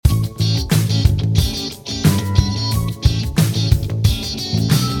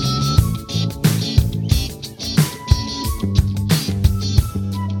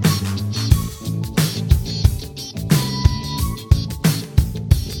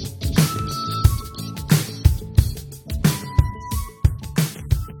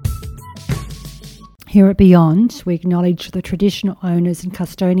Here at Beyond, we acknowledge the traditional owners and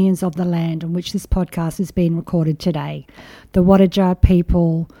custodians of the land on which this podcast is being recorded today, the Wadajara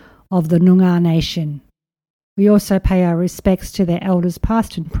people of the Noongar Nation. We also pay our respects to their elders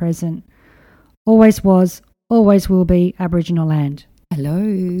past and present. Always was, always will be Aboriginal land.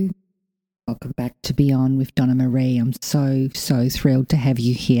 Hello. Welcome back to Beyond with Donna Maree. I'm so thrilled to have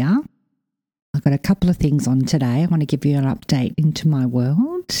you here. I've got a couple of things on today. I want to give you an update into my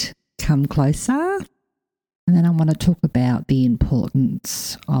world. Come closer. And then I want to talk about the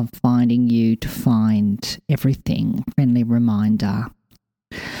importance of finding you to find everything. Friendly reminder.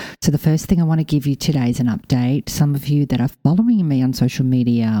 So the first thing I want to give you today is an update. Some of you that are following me on social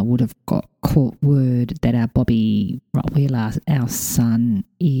media would have caught word that our Bobby Rottweiler, our son,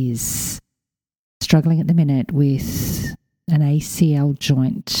 is struggling at the minute with an ACL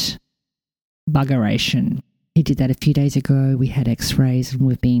joint buggeration. He did that a few days ago. We had x-rays and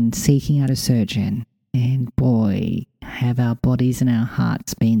we've been seeking out a surgeon. And boy, have our bodies and our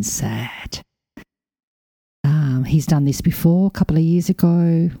hearts been sad. He's done this before, a couple of years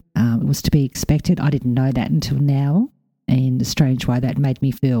ago. It was to be expected. I didn't know that until now. And in a strange way, that made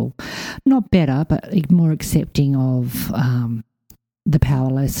me feel not better, but more accepting of the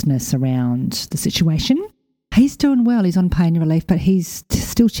powerlessness around the situation. He's doing well. He's on pain relief, but he's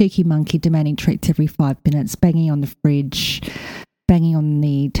still cheeky monkey, demanding treats every 5 minutes, banging on the fridge, banging on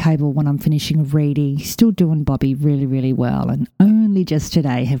the table when I'm finishing a reading. He's still doing Bobby really, really well. And only just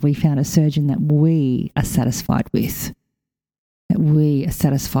today have we found a surgeon that we are satisfied with.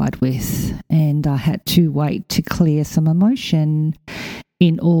 And I had to wait to clear some emotion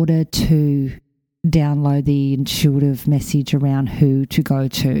in order to download the intuitive message around who to go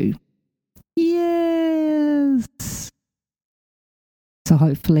to. Yes. So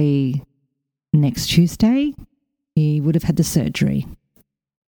hopefully next Tuesday he would have had the surgery.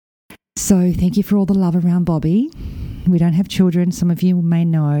 So thank you for all the love around Bobby. We don't have children. Some of you may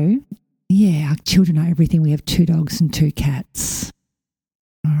know. Yeah, our children are everything. We have 2 dogs and 2 cats.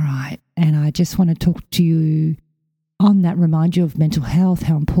 All right. And I just want to talk to you on that, remind you of mental health,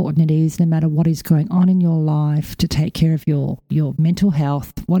 how important it is, no matter what is going on in your life, to take care of your mental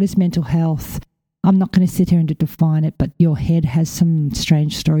health. What is mental health? I'm not going to sit here and define it, but your head has some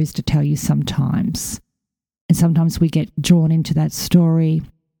strange stories to tell you sometimes. And sometimes we get drawn into that story,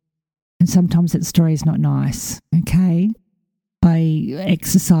 and sometimes that story is not nice, okay? By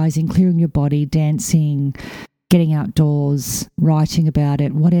exercising, clearing your body, dancing, getting outdoors, writing about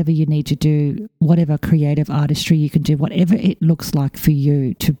it, whatever you need to do, whatever creative artistry you can do, whatever it looks like for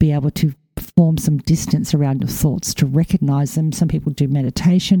you to be able to form some distance around your thoughts, to recognize them. Some people do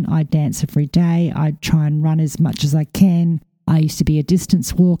meditation. I dance every day. I try and run as much as I can. I used to be a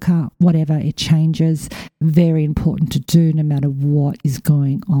distance walker, whatever, it changes. Very important to do no matter what is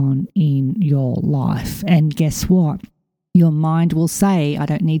going on in your life. And guess what? Your mind will say, I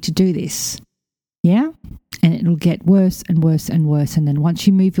don't need to do this. Yeah? And it'll get worse and worse and worse. And then once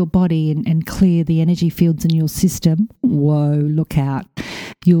you move your body and clear the energy fields in your system, whoa, look out.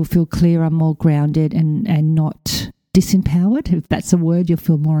 You'll feel clearer, more grounded and not disempowered. If that's a word, you'll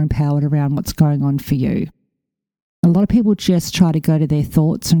feel more empowered around what's going on for you. A lot of people just try to go to their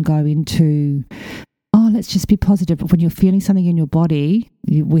thoughts and go into, let's just be positive. But when you're feeling something in your body,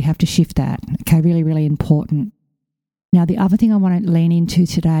 we have to shift that. Okay, really, really important. Now, the other thing I want to lean into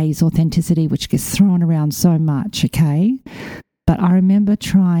today is authenticity, which gets thrown around so much, okay? But I remember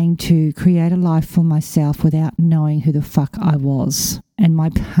trying to create a life for myself without knowing who the fuck I was. And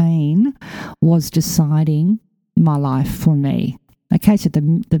my pain was deciding my life for me. Okay, so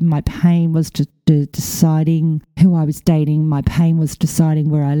my pain was deciding who I was dating. My pain was deciding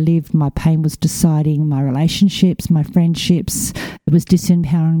where I lived. My pain was deciding my relationships, my friendships. It was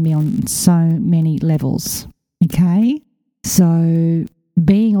disempowering me on so many levels. Okay, so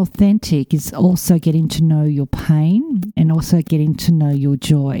being authentic is also getting to know your pain and also getting to know your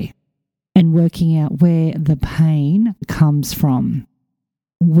joy and working out where the pain comes from.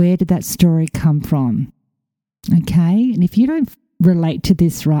 Where did that story come from? Okay, and if you don't relate to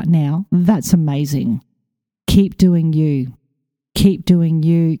this right now, that's amazing. Keep doing you. Keep doing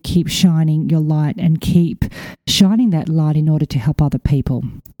you. Keep shining your light and keep shining that light in order to help other people.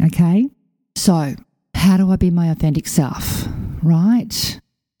 Okay? So, how do I be my authentic self? Right?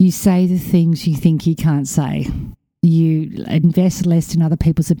 You say the things you think you can't say. You invest less in other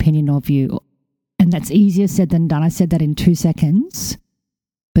people's opinion of you. And that's easier said than done. I said that in 2 seconds.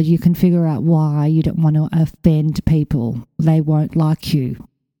 But you can figure out why you don't want to offend people. They won't like you.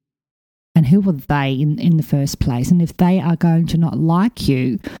 And who are they in the first place? And if they are going to not like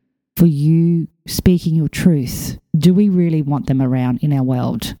you for you speaking your truth, do we really want them around in our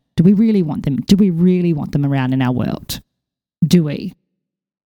world? Do we really want them? Do we really want them around in our world? Do we?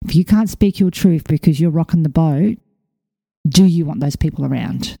 If you can't speak your truth because you're rocking the boat, do you want those people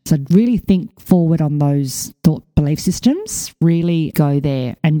around? So really think forward on those thought belief systems. Really go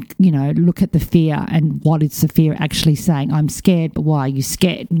there and, look at the fear and what is the fear actually saying. I'm scared, but why are you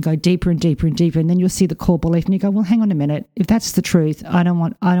scared? And go deeper and deeper and deeper. And then you'll see the core belief and you go, well, hang on a minute. If that's the truth, I don't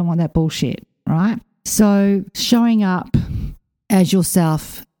want that bullshit, right? So showing up as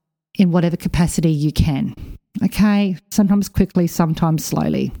yourself in whatever capacity you can, okay? Sometimes quickly, sometimes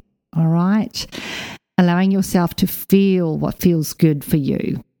slowly, all right? Allowing yourself to feel what feels good for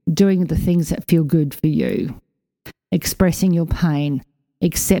you, doing the things that feel good for you, expressing your pain,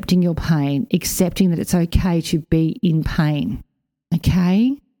 accepting that it's okay to be in pain,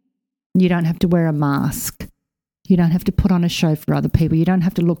 okay? You don't have to wear a mask. You don't have to put on a show for other people. You don't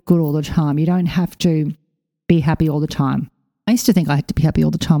have to look good all the time. You don't have to be happy all the time. I used to think I had to be happy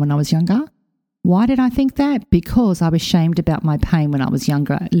all the time when I was younger. Why did I think that? Because I was shamed about my pain when I was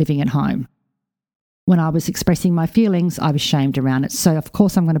younger, living at home. When I was expressing my feelings, I was shamed around it. So, of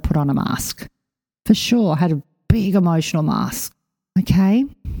course, I'm going to put on a mask. For sure, I had a big emotional mask, okay?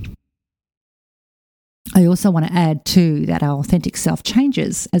 I also want to add, too, that our authentic self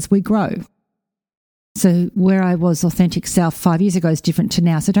changes as we grow. So where I was authentic self 5 years ago is different to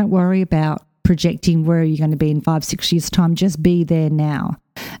now. So don't worry about projecting where you're going to be in 5-6 years' time. Just be there now.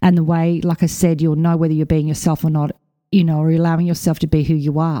 And the way, like I said, you'll know whether you're being yourself or not, or allowing yourself to be who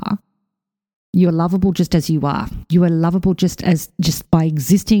you are. You're lovable just as you are. You are lovable just by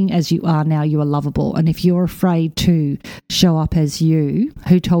existing as you are now. You are lovable. And if you're afraid to show up as you,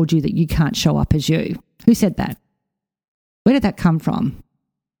 who told you that you can't show up as you? Who said that? Where did that come from?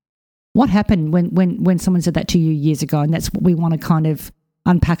 What happened when someone said that to you years ago? And that's what we want to kind of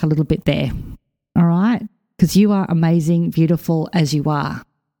unpack a little bit there. All right? Because you are amazing, beautiful as you are.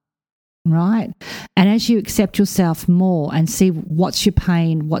 Right? And as you accept yourself more and see what's your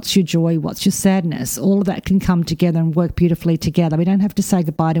pain, what's your joy, what's your sadness, all of that can come together and work beautifully together. We don't have to say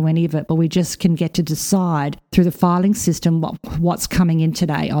goodbye to any of it, but we just can get to decide through the filing system what's coming in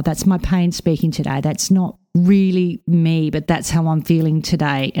today. Oh, that's my pain speaking today. That's not really me, but that's how I'm feeling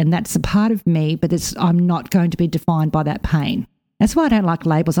today. And that's a part of me, but I'm not going to be defined by that pain. That's why I don't like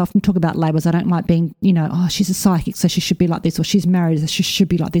labels. I often talk about labels. I don't like being, she's a psychic, so she should be like this, or she's married, so she should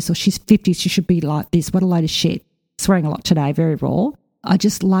be like this, or she's 50, she should be like this. What a load of shit. Swearing a lot today, very raw. I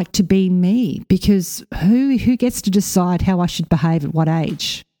just like to be me, because who gets to decide how I should behave at what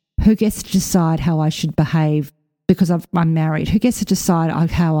age? Who gets to decide how I should behave because I'm married? Who gets to decide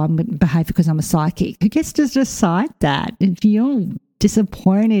how I'm going to behave because I'm a psychic? Who gets to decide that? If you're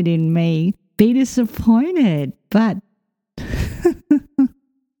disappointed in me, be disappointed. But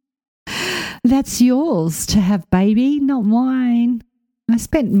that's yours to have, baby, not mine. I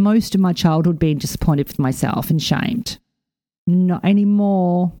spent most of my childhood being disappointed with myself and shamed. Not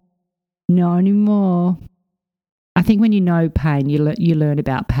anymore. Not anymore. I think when you know pain, you learn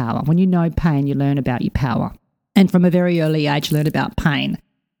about power. When you know pain, you learn about your power. And from a very early age, learn about pain.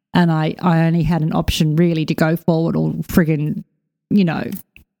 And I only had an option really to go forward or friggin',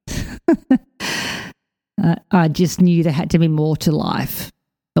 I just knew there had to be more to life.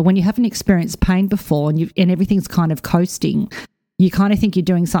 But when you haven't experienced pain before and everything's kind of coasting, you kind of think you're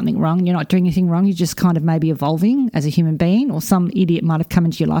doing something wrong. You're not doing anything wrong. You're just kind of maybe evolving as a human being, or some idiot might have come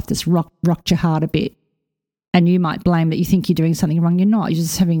into your life that's rocked your heart a bit. And you might blame that you think you're doing something wrong. You're not. You're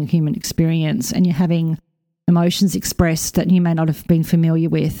just having a human experience, and you're having emotions expressed that you may not have been familiar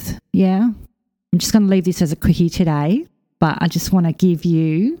with. Yeah? I'm just going to leave this as a quickie today, but I just want to give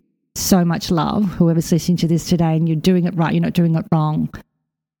you so much love, whoever's listening to this today, and you're doing it right, you're not doing it wrong.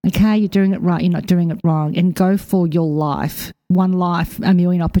 Okay, you're doing it right, you're not doing it wrong. And go for your life. One life, a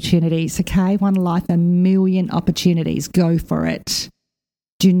million opportunities, okay? One life, a million opportunities. Go for it.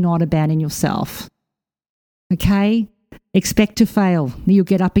 Do not abandon yourself. Okay? Expect to fail. You'll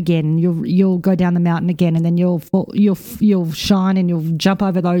get up again. You'll go down the mountain again, and then you'll shine, and you'll jump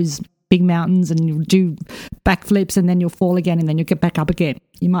over those big mountains, and you'll do backflips, and then you'll fall again, and then you'll get back up again.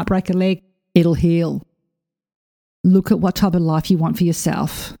 You might break a leg. It'll heal. Look at what type of life you want for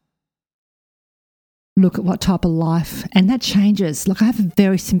yourself. Look at what type of life, and that changes. Look, I have a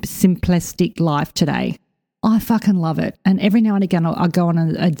very simplistic life today. I fucking love it. And every now and again I go on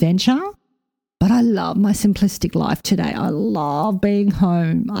an adventure, but I love my simplistic life today. I love being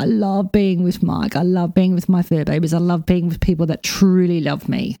home. I love being with Mike. I love being with my fur babies. I love being with people that truly love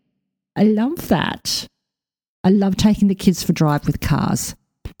me. I love that. I love taking the kids for a drive with cars.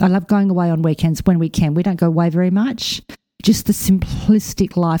 I love going away on weekends when we can. We don't go away very much. Just the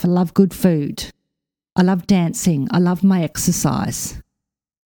simplistic life. I love good food. I love dancing. I love my exercise.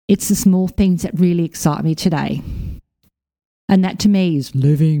 It's the small things that really excite me today. And that to me is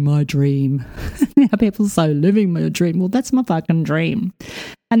living my dream. Now people say living my dream. Well, that's my fucking dream.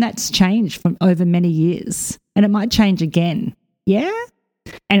 And that's changed from over many years. And it might change again. Yeah?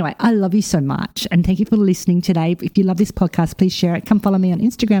 Anyway, I love you so much. And thank you for listening today. If you love this podcast, please share it. Come follow me on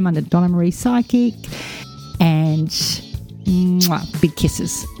Instagram under Donna Maree Psychic. And big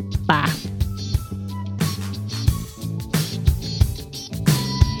kisses. Bye.